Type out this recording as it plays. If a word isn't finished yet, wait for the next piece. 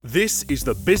This is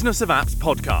the Business of Apps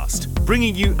podcast,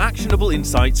 bringing you actionable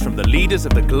insights from the leaders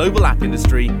of the global app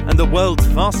industry and the world's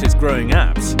fastest growing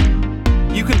apps.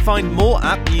 You can find more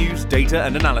app news, data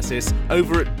and analysis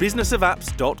over at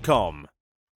businessofapps.com.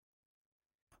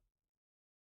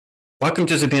 Welcome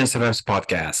to the Business of Apps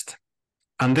podcast.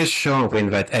 On this show, we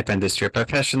invite app industry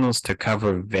professionals to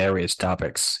cover various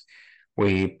topics.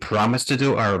 We promise to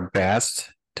do our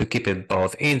best to keep it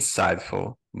both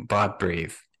insightful but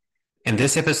brief. In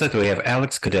this episode, we have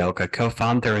Alex Kudelka,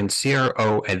 co-founder and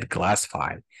CRO at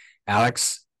Glassfy.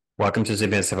 Alex, welcome to the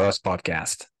Business of Apps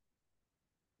podcast.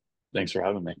 Thanks for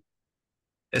having me.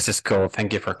 This is cool.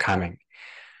 Thank you for coming.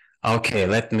 Okay,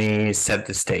 let me set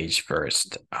the stage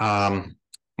first.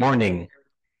 Morning,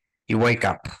 you wake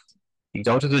up, you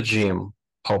go to the gym,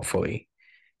 hopefully,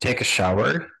 take a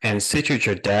shower, and sit at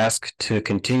your desk to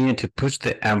continue to push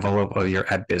the envelope of your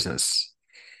app business.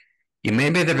 You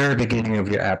may be at the very beginning of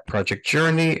your app project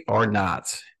journey or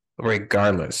not.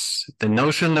 Regardless, the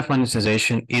notion of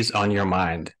monetization is on your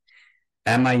mind.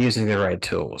 Am I using the right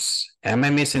tools? Am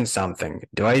I missing something?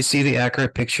 Do I see the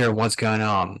accurate picture of what's going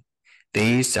on?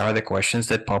 These are the questions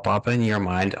that pop up in your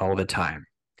mind all the time.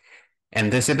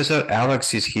 In this episode,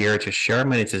 Alex is here to share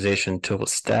monetization tool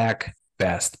stack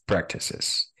best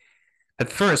practices. But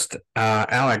first,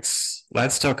 Alex,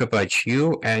 let's talk about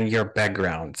you and your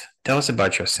background. Tell us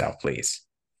about yourself, please.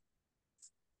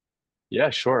 Yeah,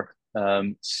 sure.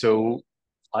 So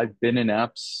I've been in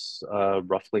apps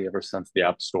roughly ever since the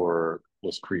App Store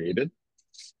was created.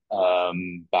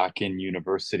 Back in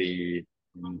university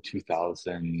in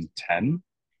 2010,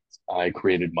 I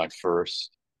created my first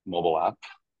mobile app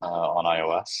on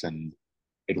iOS, and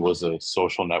it was a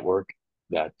social network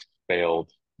that failed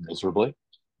miserably.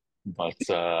 But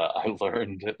I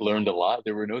learned a lot.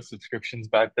 There were no subscriptions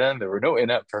back then. There were no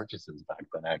in-app purchases back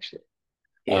then, actually.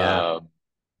 Yeah,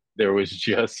 There was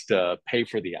just pay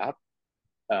for the app.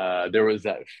 There was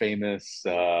that famous,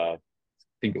 I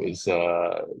think it was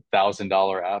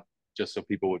 $1,000 app, just so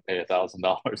people would pay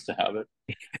 $1,000 to have it.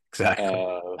 exactly.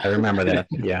 I remember that.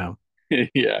 Yeah.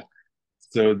 Yeah.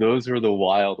 So those were the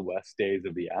Wild West days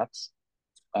of the apps.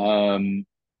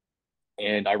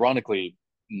 And ironically,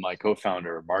 my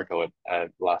co-founder Marco at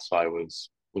Glassfy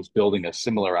was building a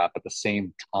similar app at the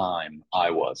same time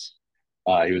I was.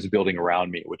 He was building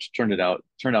around me, which turned out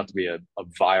to be a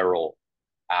viral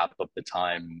app of the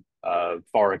time,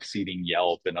 far exceeding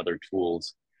Yelp and other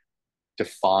tools to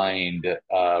find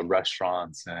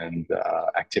restaurants and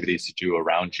activities to do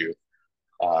around you.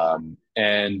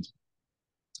 And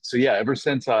so yeah, ever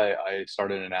since I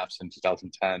started in apps in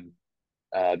 2010,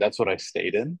 that's what I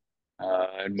stayed in.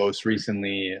 And most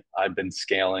recently, I've been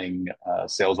scaling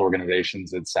sales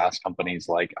organizations at SaaS companies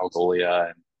like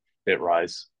Algolia and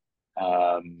Bitrise.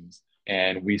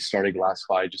 And we started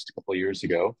Glassfy just a couple of years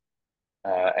ago.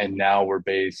 And now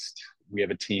we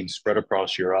have a team spread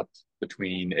across Europe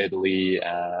between Italy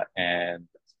and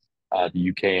the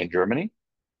UK and Germany,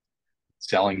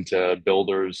 selling to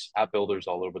app builders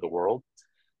all over the world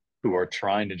who are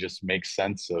trying to just make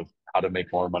sense of how to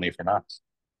make more money from apps.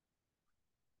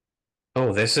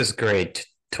 Oh, this is great.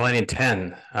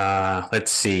 2010.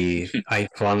 Let's see.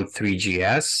 iPhone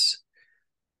 3GS.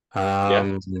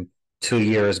 Yeah, 2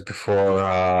 years before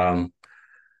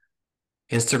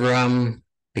Instagram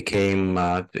became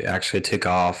actually took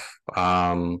off.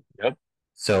 yep,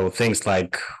 So things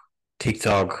like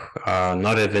TikTok,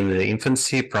 not even in the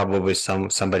infancy. Probably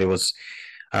somebody was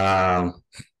um,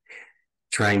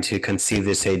 trying to conceive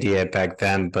this idea back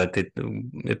then, but it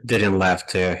didn't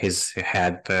left his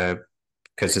head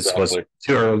because it was exactly.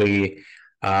 too early.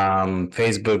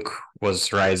 Facebook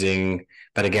was rising,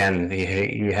 but again,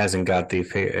 he hasn't got the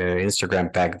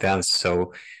Instagram back then,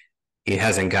 so he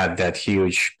hasn't got that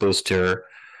huge booster.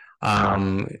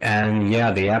 And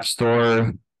yeah, the App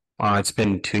Store, it's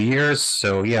been 2 years,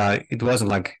 so yeah, it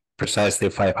wasn't like precisely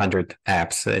 500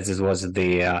 apps as it was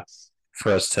the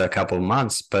first couple of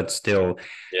months, but still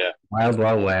Yeah,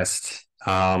 wild west.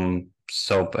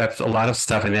 So perhaps a lot of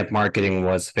stuff in app marketing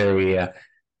was very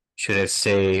should I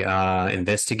say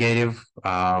investigative.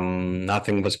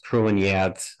 Nothing was proven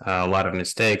yet. A lot of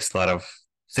mistakes, a lot of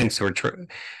things a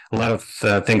lot of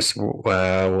things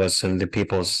was in the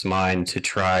people's mind to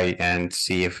try and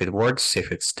see if it works,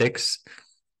 if it sticks.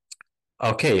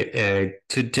 Okay,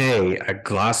 today at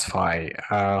Glassfy,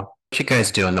 what you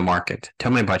guys do in the market?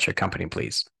 Tell me about your company,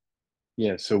 please.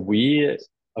 yeah. So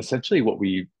what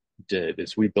we did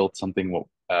is we built something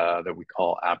that we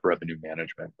call app revenue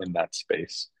management in that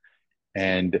space.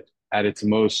 And at its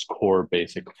most core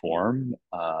basic form,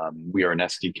 we are an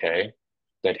SDK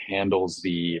that handles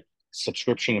the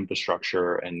subscription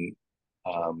infrastructure and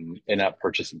in-app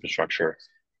purchase infrastructure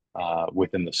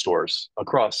within the stores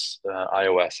across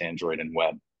iOS, Android, and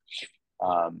web.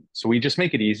 So we just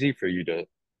make it easy for you to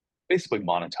basically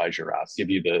monetize your app, give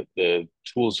you the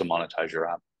tools to monetize your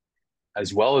app,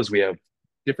 as well as we have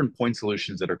different point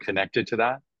solutions that are connected to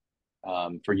that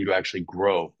for you to actually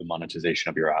grow the monetization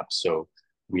of your app. So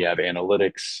we have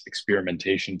analytics,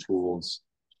 experimentation tools,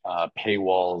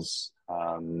 paywalls,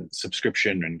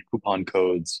 subscription and coupon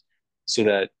codes, so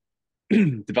that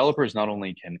developers not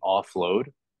only can offload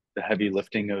the heavy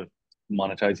lifting of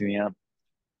monetizing the app,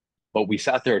 but we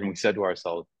sat there and we said to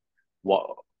ourselves, what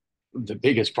the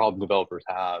biggest problem developers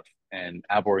have and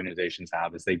app organizations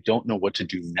have is they don't know what to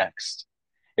do next.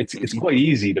 It's quite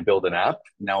easy to build an app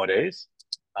nowadays,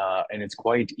 and it's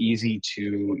quite easy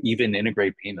to even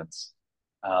integrate payments.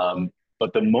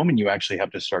 But the moment you actually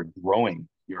have to start growing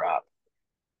your app,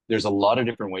 there's a lot of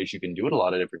different ways you can do it, a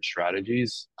lot of different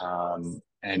strategies.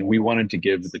 And we wanted to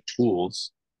give the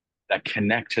tools that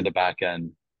connect to the back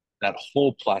end, that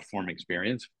whole platform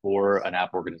experience for an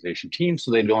app organization team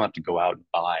so they don't have to go out and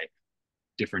buy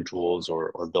different tools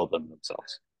or build them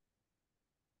themselves.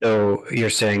 So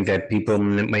you're saying that people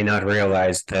may not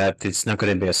realize that it's not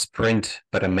going to be a sprint,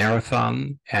 but a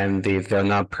marathon. And if they're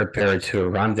not prepared to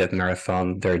run that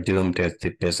marathon, they're doomed at the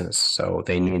business. So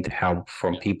they need help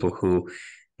from people who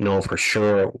know for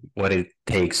sure what it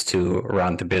takes to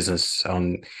run the business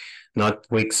on not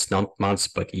weeks, not months,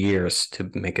 but years to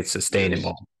make it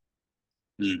sustainable.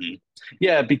 Mm-hmm.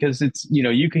 Yeah, because it's,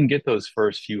 you can get those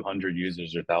first few hundred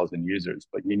users or thousand users,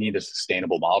 but you need a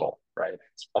sustainable model, right?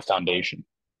 It's a foundation.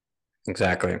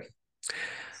 Exactly.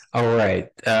 All right,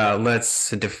 let's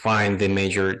define the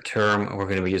major term we're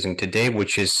going to be using today,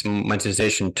 which is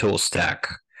monetization tool stack.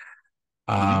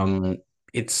 Mm-hmm.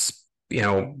 It's,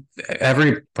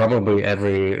 probably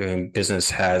every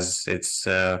business has its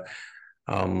set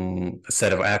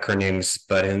of acronyms,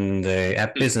 but in the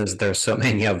app business, there's so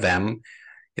many of them.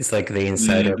 It's like the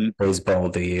inside of Mm-hmm. baseball,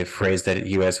 the phrase that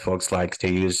US folks like to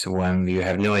use when you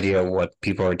have no idea what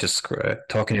people are just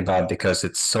talking about because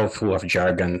it's so full of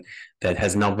jargon that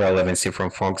has no relevancy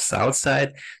from folks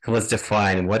outside. So let's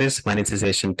define what is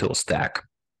monetization tool stack.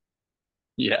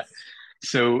 Yeah.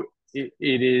 So it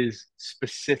is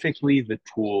specifically the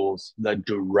tools that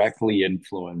directly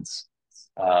influence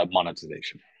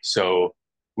monetization. So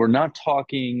we're not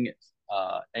talking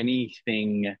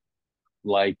anything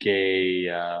like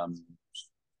a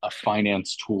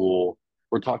finance tool.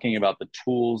 We're talking about the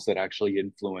tools that actually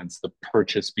influence the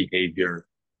purchase behavior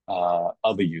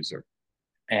of a user.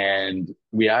 And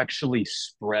we actually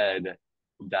spread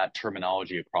that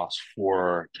terminology across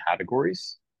four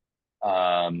categories.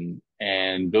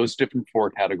 And those different four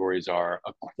categories are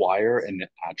acquire and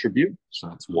attribute. So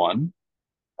that's one.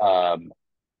 Um,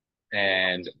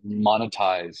 and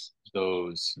monetize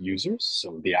those users.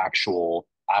 So the actual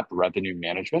app revenue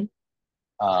management.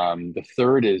 The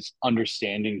third is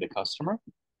understanding the customer.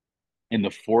 And the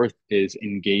fourth is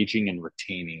engaging and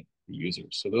retaining the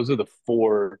users. So those are the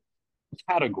four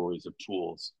categories of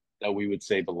tools that we would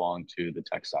say belong to the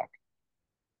tech stack.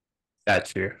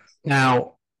 Got you.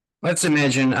 Now, let's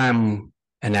imagine I'm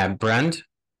an app brand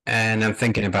and I'm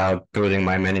thinking about building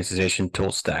my monetization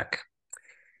tool stack.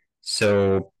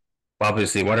 So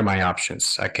obviously, what are my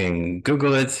options? I can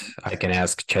Google it, I can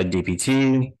ask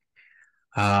ChatGPT,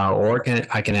 or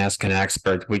I can ask an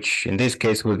expert, which in this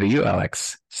case would be you,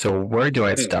 Alex. So where do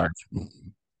I start?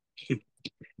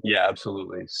 Yeah,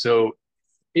 absolutely. So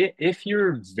if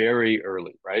you're very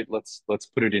early, right? Let's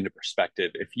put it into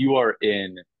perspective. If you are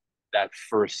in that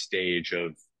first stage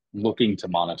of looking to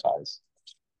monetize,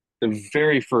 the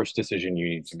very first decision you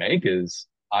need to make is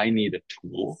I need a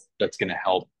tool that's going to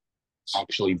help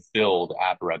actually build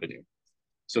app revenue.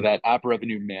 So that app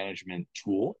revenue management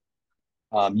tool,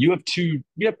 you have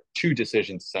two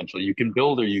decisions essentially. You can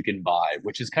build or you can buy,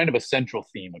 which is kind of a central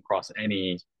theme across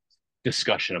any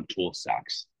discussion of tool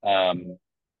stacks.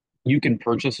 You can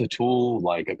purchase a tool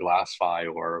like a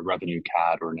Glassfy or a Revenue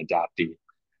Cat or an Adapty,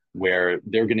 where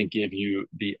they're going to give you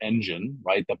the engine,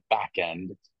 right, the back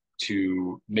end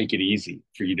to make it easy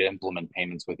for you to implement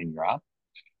payments within your app.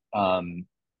 Um,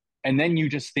 and then you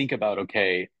just think about,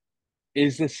 okay,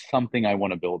 is this something I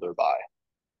want to build or buy?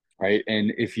 Right.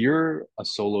 And if you're a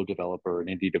solo developer, an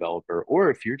indie developer, or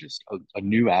if you're just a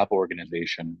new app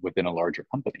organization within a larger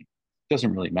company, it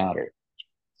doesn't really matter.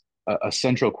 A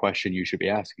central question you should be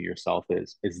asking yourself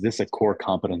is this a core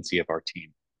competency of our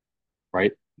team?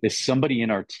 Right? Is somebody in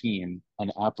our team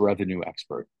an app revenue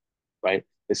expert? Right?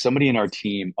 Is somebody in our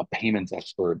team a payments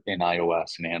expert in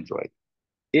iOS and Android?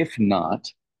 If not,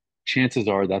 chances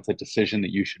are that's a decision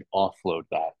that you should offload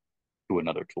that to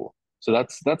another tool. So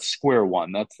that's square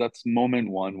one. That's moment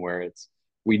one where it's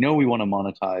we know we want to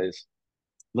monetize.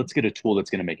 Let's get a tool that's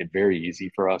going to make it very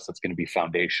easy for us. That's going to be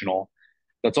foundational.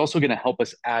 That's also going to help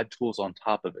us add tools on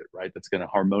top of it, right? That's going to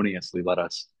harmoniously let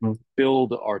us Mm.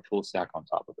 build our tool stack on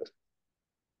top of it.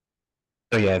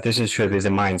 So yeah, this is should be the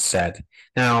mindset.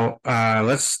 Now,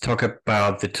 let's talk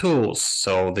about the tools.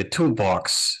 So the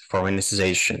toolbox for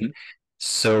monetization. Mhm.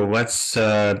 So let's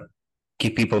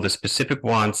give people the specific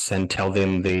ones and tell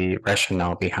them the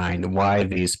rationale behind why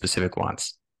these specific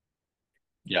ones.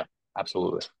 Yeah,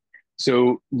 absolutely.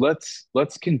 So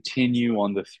let's continue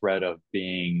on the thread of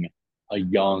being a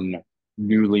young,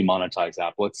 newly monetized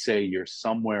app. Let's say you're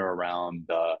somewhere around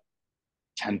the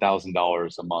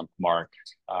 $10,000 a month mark,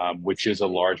 which is a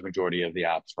large majority of the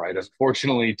apps, right?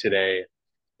 Unfortunately, today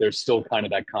there's still kind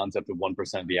of that concept of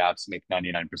 1% of the apps make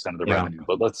 99% of the Yeah. revenue.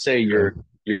 But let's say Sure.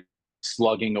 you're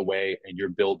slugging away and you're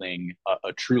building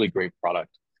a truly great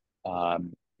product,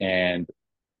 and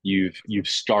you've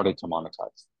started to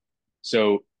monetize.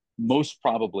 So most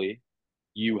probably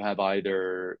you have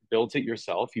either built it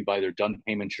yourself, you've either done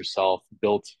payments yourself,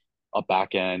 built a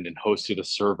backend and hosted a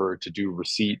server to do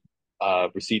receipt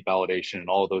validation and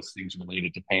all of those things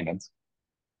related to payments.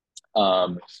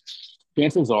 Um,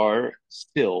 Chances are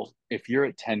still, if you're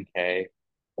at 10K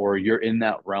or you're in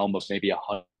that realm of maybe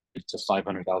 100 to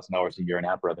 $500,000 a year in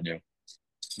app revenue,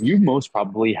 you most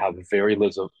probably have very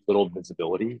little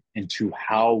visibility into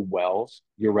how well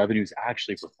your revenue is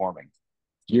actually performing.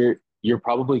 You're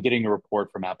probably getting a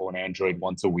report from Apple and Android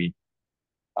once a week.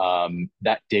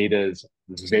 That data is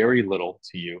very little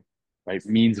to you, right?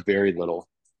 Means very little.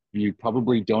 You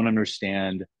probably don't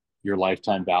understand your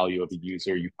lifetime value of a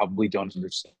user. You probably don't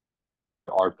understand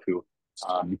ARPU.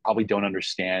 You probably don't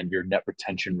understand your net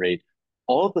retention rate.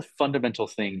 All of the fundamental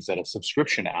things that a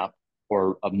subscription app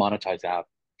or a monetized app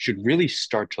should really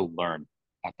start to learn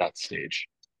at that stage,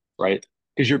 right?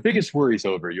 Because your biggest worry is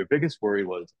over. Your biggest worry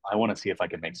was, I want to see if I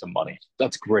can make some money.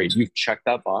 That's great. You've checked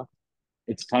that box.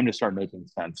 It's time to start making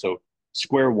sense. So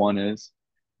square one is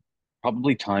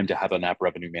probably time to have an app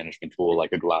revenue management tool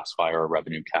like a Glassfy or a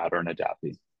Revenue Cat or an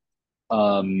Adapty.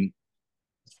 Um,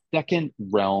 Second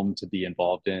realm to be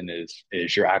involved in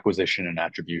is your acquisition and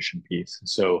attribution piece.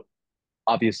 So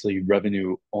obviously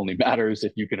revenue only matters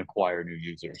if you can acquire new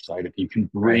users, right? If you can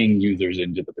Right. bring users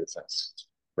into the business,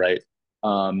 right?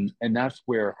 And that's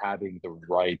where having the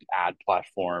right ad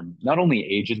platform, not only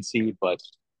agency, but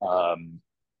um,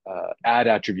 ad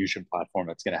attribution platform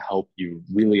that's going to help you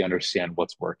really understand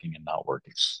what's working and not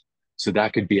working. So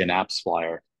that could be an apps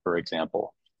flyer, for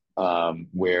example,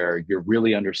 where you're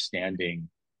really understanding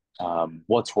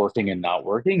what's working and not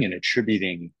working and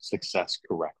attributing success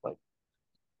correctly.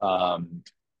 Um,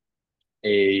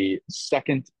 a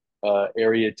second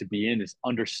area to be in is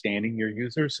understanding your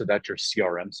users. So that's your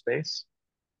CRM space,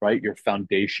 right? Your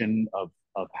foundation of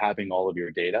having all of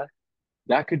your data.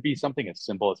 That could be something as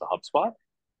simple as a HubSpot.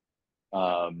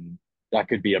 That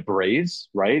could be a Braze,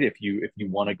 right? If you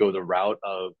want to go the route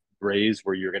of Braze,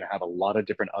 where you're going to have a lot of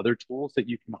different other tools that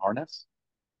you can harness,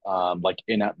 like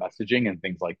in-app messaging and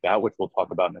things like that, which we'll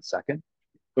talk about in a second.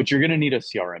 But you're going to need a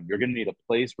CRM. You're going to need a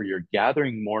place where you're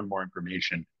gathering more and more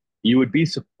information. You would be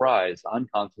surprised. I'm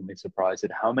constantly surprised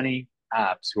at how many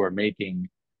apps who are making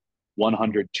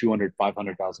 100, 200,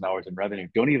 500,000 hours in revenue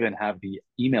don't even have the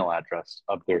email address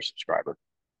of their subscriber.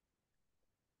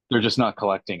 They're just not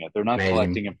collecting it. They're not Amazing.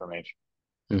 collecting information.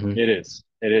 Hmm. It is.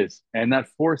 It is. And that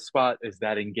fourth spot is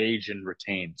that engage and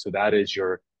retain. So that is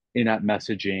your in-app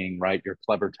messaging, right? Your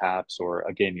clever taps, or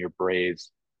again, your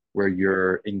Braves, where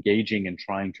you're engaging and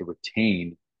trying to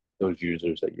retain those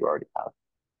users that you already have.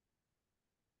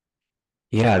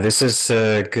 Yeah, this is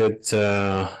a good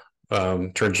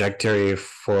trajectory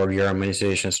for your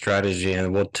monetization strategy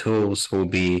and what tools will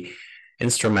be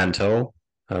instrumental,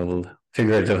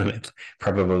 figuratively,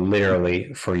 probably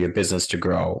literally, for your business to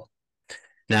grow.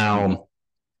 Mm-hmm.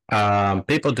 Now,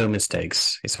 people do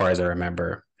mistakes, as far as I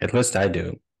remember. At least I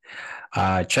do.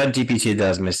 ChatGPT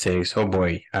does mistakes. Oh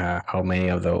boy, how many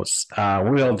of those?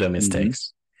 We all do Mm-hmm.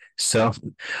 mistakes. So,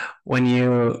 when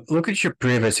you look at your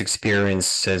previous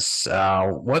experiences,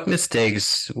 what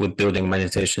mistakes with building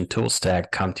meditation tool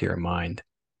stack come to your mind?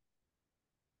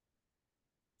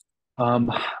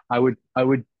 Um,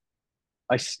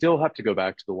 I still have to go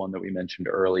back to the one that we mentioned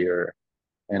earlier,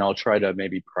 and I'll try to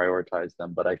maybe prioritize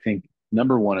them. But I think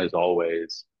number one is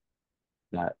always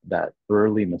that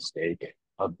early mistake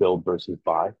of build versus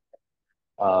buy.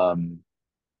 Um,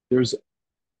 there's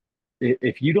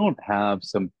if you don't have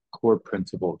some core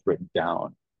principles written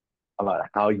down about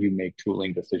how you make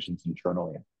tooling decisions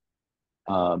internally,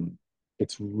 um,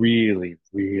 it's really,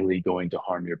 really going to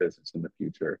harm your business in the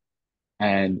future.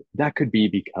 And that could be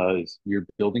because you're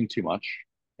building too much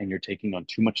and you're taking on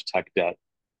too much tech debt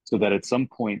so that at some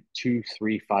point, 2,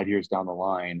 3, 5 years down the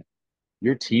line,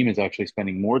 your team is actually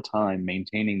spending more time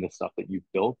maintaining the stuff that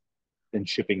you've built than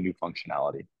shipping new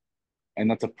functionality. And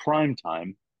that's a prime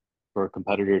time for a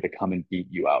competitor to come and beat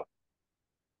you out.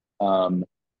 Um,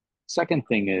 Second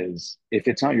thing is, if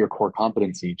it's not your core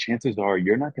competency, chances are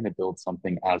you're not going to build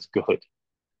something as good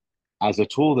as a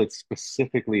tool that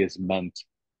specifically is meant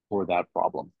for that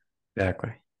problem.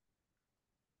 Exactly.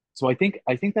 So I think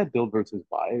that build versus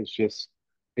buy is just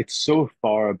it's so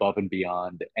far above and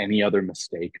beyond any other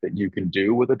mistake that you can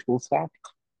do with a tool stack,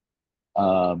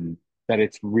 that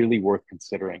it's really worth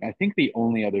considering. I think the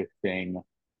only other thing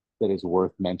that is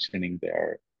worth mentioning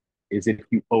there is if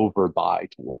you overbuy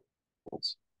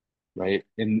tools, right?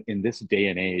 In this day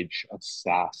and age of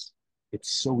SaaS, it's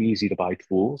so easy to buy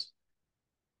tools.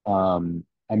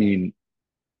 I mean,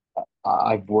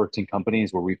 I've worked in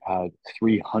companies where we've had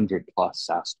 300 plus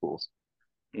SaaS tools,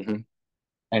 Mhm.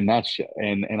 and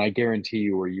and I guarantee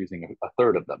you we're using a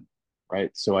third of them,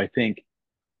 right? So I think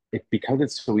because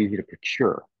it's so easy to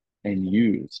procure and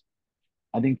use,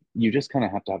 I think you just kind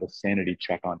of have to have a sanity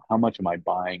check on how much am I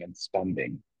buying and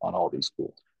spending on all these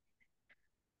tools.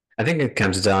 I think it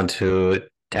comes down to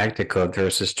tactical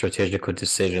versus strategical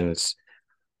decisions.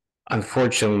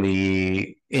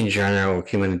 Unfortunately, in general,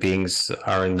 human beings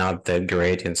are not that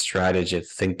great in strategy,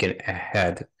 thinking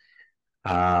ahead,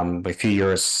 a few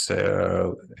years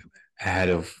ahead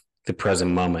of the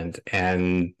present moment,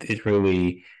 and it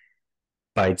really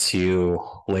bites you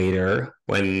later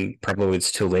when probably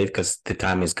it's too late because the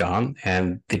time is gone,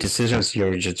 and the decisions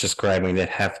you're just describing that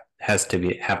have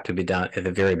to be done at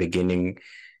the very beginning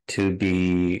to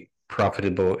be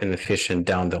profitable and efficient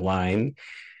down the line.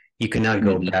 You cannot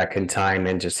go Mm-hmm. back in time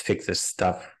and just fix this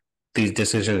stuff. These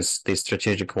decisions, these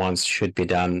strategic ones, should be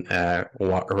done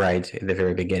right at the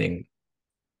very beginning.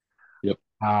 Yep.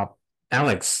 Uh,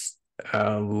 Alex,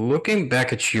 looking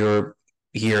back at your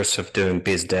years of doing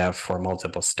biz dev for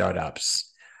multiple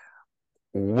startups,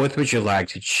 what would you like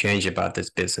to change about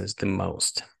this business the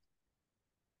most?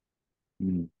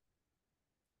 Mm.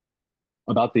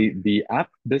 About the app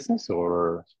business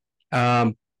or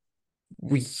Um,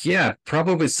 yeah,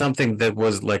 probably something that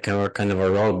was like a kind of a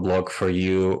roadblock for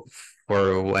you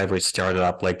for every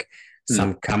startup, like Hmm.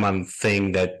 some common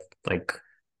thing that like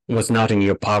was not in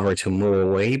your power to move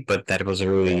away, but that was a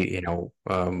Yeah. really,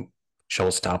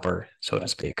 showstopper, so to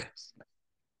speak.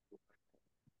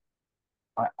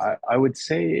 I would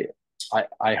say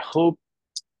I hope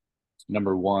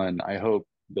number one, I hope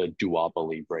the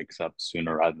duopoly breaks up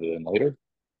sooner rather than later.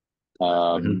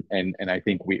 Mhm. And I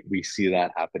think we see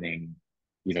that happening,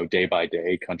 day by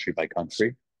day, country by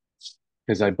country,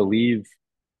 because I believe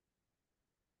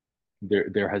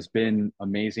there has been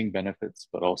amazing benefits,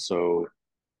 but also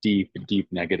deep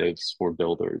negatives for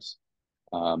builders,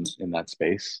 in that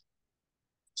space.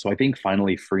 So I think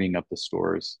finally freeing up the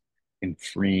stores and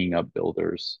freeing up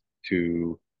builders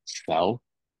to sell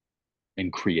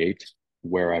and create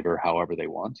wherever, however they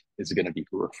want is going to be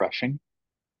refreshing.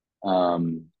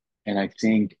 Um, and I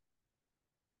think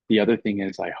the other thing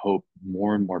is, I hope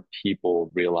more and more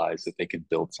people realize that they can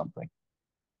build something.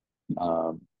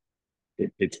 Um,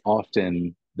 it's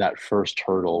often that first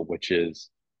hurdle, which is,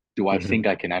 do I Mhm. think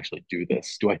I can actually do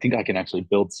this? Do I think I can actually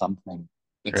build something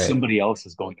that Right. somebody else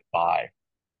is going to buy?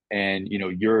 And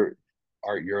you're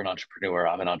an entrepreneur.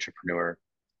 I'm an entrepreneur.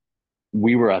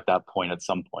 We were at that point at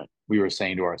some point. We were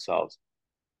saying to ourselves,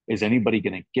 is anybody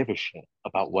going to give a shit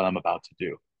about what I'm about to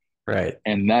do? Right.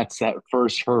 And that's that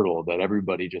first hurdle that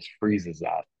everybody just freezes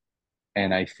at.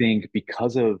 And I think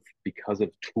because of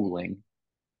tooling,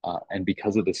 and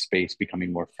because of the space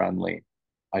becoming more friendly,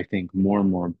 I think more and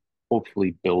more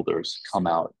hopefully builders come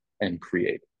out and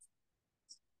create.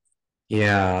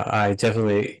 Yeah, I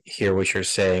definitely hear what you're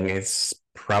saying. It's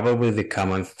probably the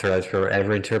common thread for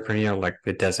every entrepreneur. Like,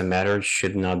 it doesn't matter, it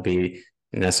should not be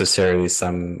necessarily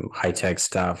some high-tech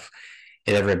stuff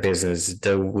in every business.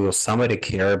 Will somebody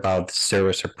care about the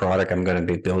service or product I'm going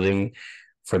to be building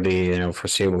for the,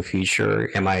 foreseeable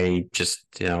future? Am I just,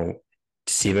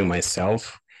 deceiving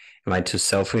myself? Am I too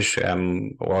selfish?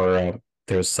 Or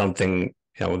there's something,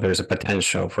 there's a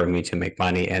potential for me to make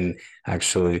money and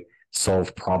actually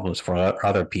solve problems for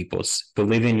other people's.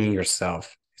 Believing in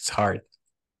yourself. It's hard.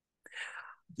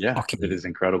 Yeah, it Okay, is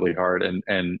incredibly hard,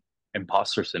 and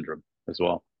imposter syndrome as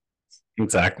well.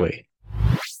 exactly.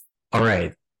 All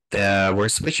right. We're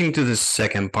switching to the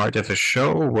second part of the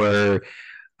show where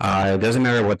It doesn't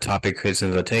matter what topic is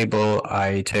on the table.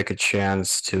 I take a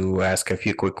chance to ask a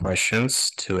few quick questions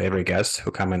to every guest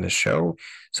who come on the show,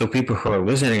 so people who are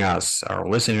listening us, our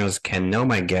listeners, can know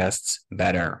my guests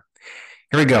better.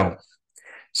 Here we go.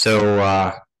 So,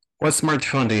 what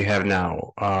smartphone do you have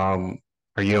now?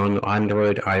 Are you on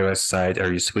Android, iOS side?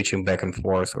 Are you switching back and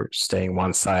forth or staying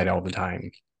one side all the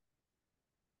time?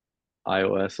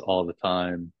 iOS all the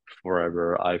time,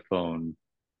 forever. iPhone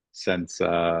since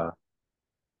the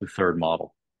third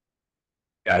model.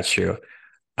 Got you.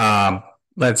 Um,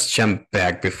 let's jump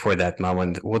back before that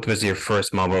moment. What was your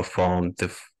first mobile phone,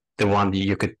 the one that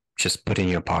you could just put in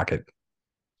your pocket?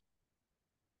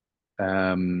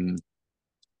 Um,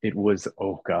 it was,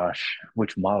 oh gosh,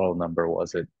 which model number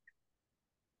was it?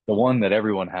 The one that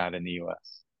everyone had in the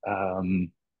US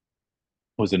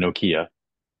was a Nokia,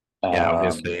 Yeah, um,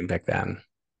 obviously back then.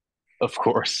 of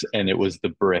course, and it was the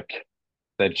brick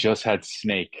that just had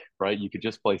Snake, right? You could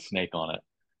just play Snake on it.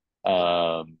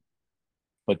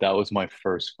 But that was my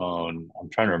first phone. I'm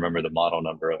trying to remember the model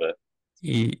number of it.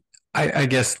 Ye- I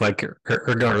guess like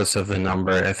regardless of the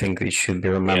number, I think it should be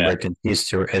Yeah, remembered in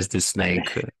history as the Snake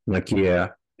Nokia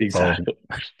phone. exactly.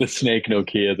 The Snake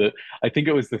Nokia. That I think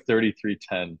it was the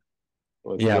 3310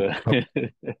 was Yeah,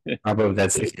 the probably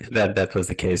that was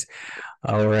the case.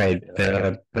 All right,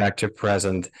 yeah. back to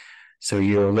present. So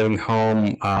you're living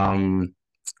home,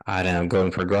 I don't know,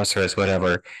 going for groceries,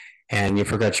 whatever, and you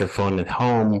forgot your phone at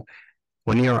home.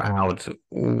 When you're out,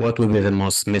 what would be the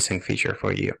most missing feature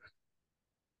for you?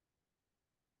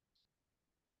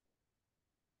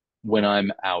 When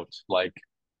I'm out, like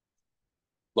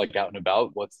out and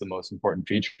about, what's the most important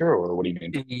feature, or what do you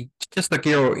mean? Just like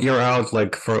you're out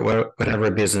like for whatever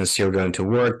business you're going to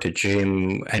work, to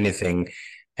gym, anything,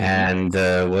 Hmm. and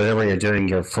whatever you're doing,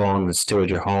 your phone is still at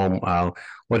your home.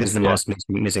 What is the Yeah. most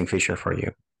missing feature for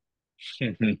you?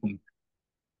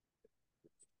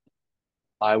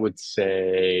 I would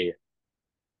say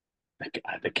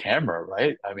the camera,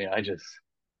 right? I mean,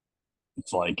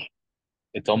 it's like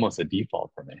it's almost a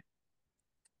default for me.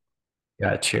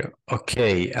 Got you.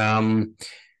 Okay.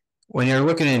 When you're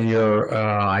looking at your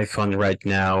iPhone right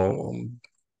now,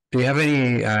 do you have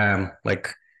any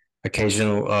like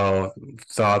occasional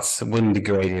thoughts? Wouldn't be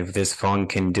great if this phone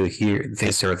can do here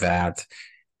this or that.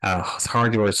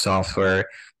 Hardware, software,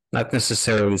 not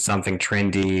necessarily something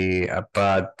trendy,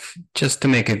 but just to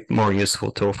make it more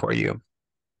useful tool for you.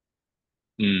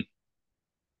 Mm.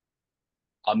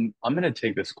 I'm gonna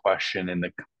take this question in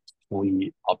the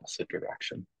complete opposite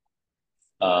direction.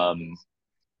 Um,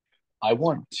 I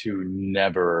want to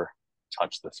never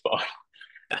touch this phone.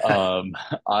 Um,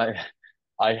 I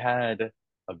I had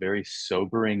a very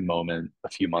sobering moment a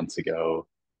few months ago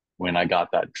when I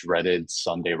got that dreaded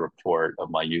Sunday report of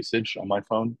my usage on my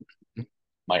phone.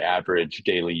 My average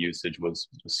daily usage was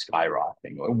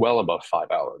skyrocketing, well above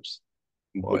 5 hours,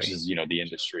 which Boy. is, the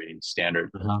industry standard.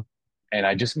 Uh-huh. And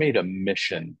I just made a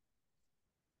mission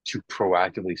to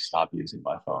proactively stop using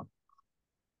my phone.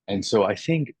 And so I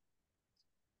think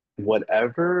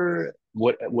whatever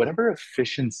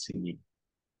efficiency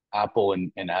Apple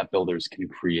and app builders can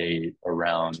create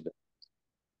around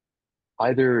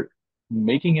either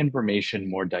making information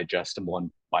more digestible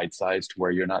and bite-sized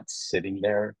where you're not sitting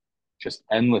there just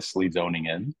endlessly zoning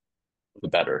in, the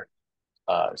better.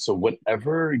 So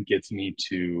whatever gets me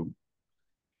to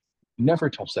never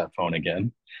touch that phone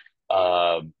again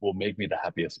will make me the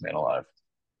happiest man alive.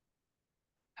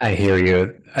 I hear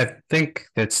you. I think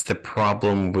that's the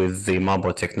problem with the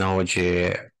mobile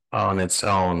technology on its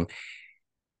own.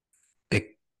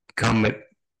 Become it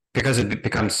because it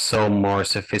becomes so more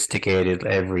sophisticated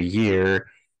every year,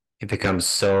 it becomes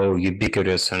so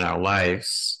ubiquitous in our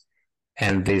lives,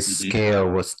 and this Hmm. scale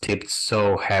was tipped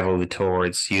so heavily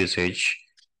towards usage,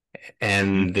 Hmm.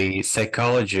 and the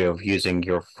psychology of using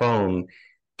your phone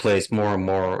plays more and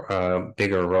more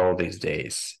bigger role these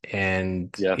days.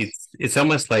 And Yes. it's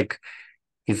almost like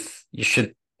if you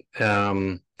should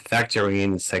factor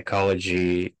in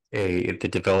psychology, the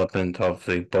development of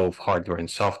the both hardware and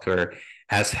software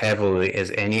as heavily as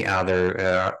any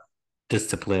other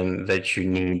discipline that you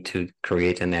need to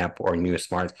create an app or new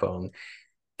smartphone,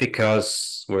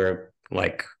 because we're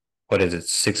like, what is it,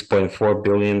 6.4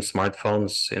 billion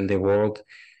smartphones in the world,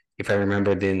 if I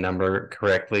remember the number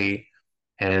correctly.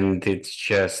 And it's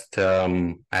just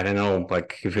I don't know,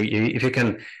 like if you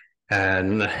can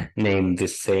name the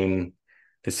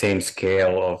same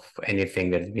scale of anything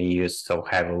that's being used so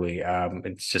heavily,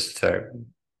 it's just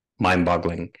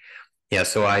mind-boggling. Yeah,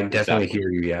 so I definitely Exactly. hear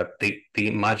you. Yeah,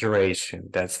 the moderation,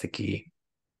 that's the key.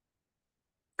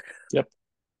 Yep.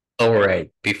 All right.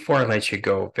 Before I let you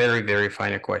go, very, very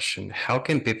final question. How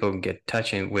can people get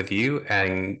touching with you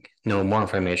and know more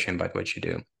information about what you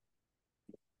do?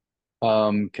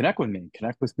 Connect with me.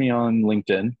 Connect with me on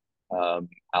LinkedIn.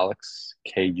 Alex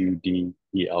Kudelka,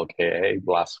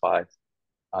 Glassfy.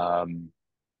 Um,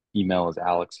 Email is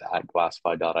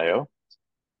alex@glassfy.io.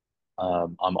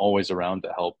 I'm always around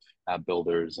to help app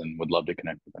builders and would love to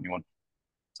connect with anyone.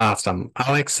 Awesome.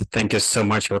 Alex, thank you so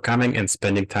much for coming and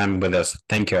spending time with us.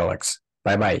 Thank you, Alex.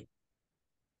 Bye-bye.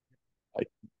 Bye.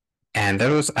 And that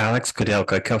was Alex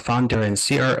Kudelka, co-founder and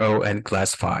CRO at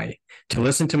Glassfy. To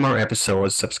listen to more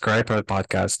episodes, subscribe to our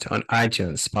podcast on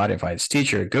iTunes, Spotify,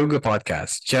 Stitcher, Google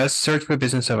Podcasts. Just search for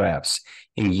Business of Apps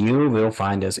and you will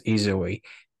find us easily.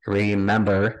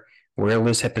 Remember, we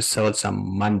release episodes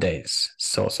on Mondays,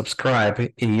 so subscribe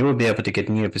and you will be able to get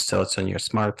new episodes on your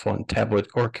smartphone, tablet,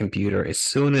 or computer as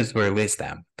soon as we release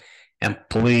them. And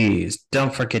please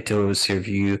don't forget to leave us a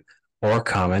review or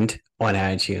comment on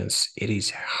iTunes. It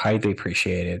is highly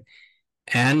appreciated.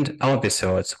 And all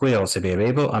episodes will also be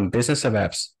available on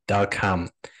businessofapps.com.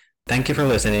 Thank you for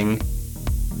listening.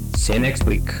 See you next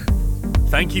week.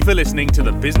 Thank you for listening to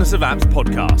the Business of Apps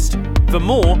podcast. For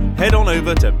more, head on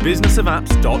over to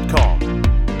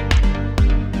businessofapps.com.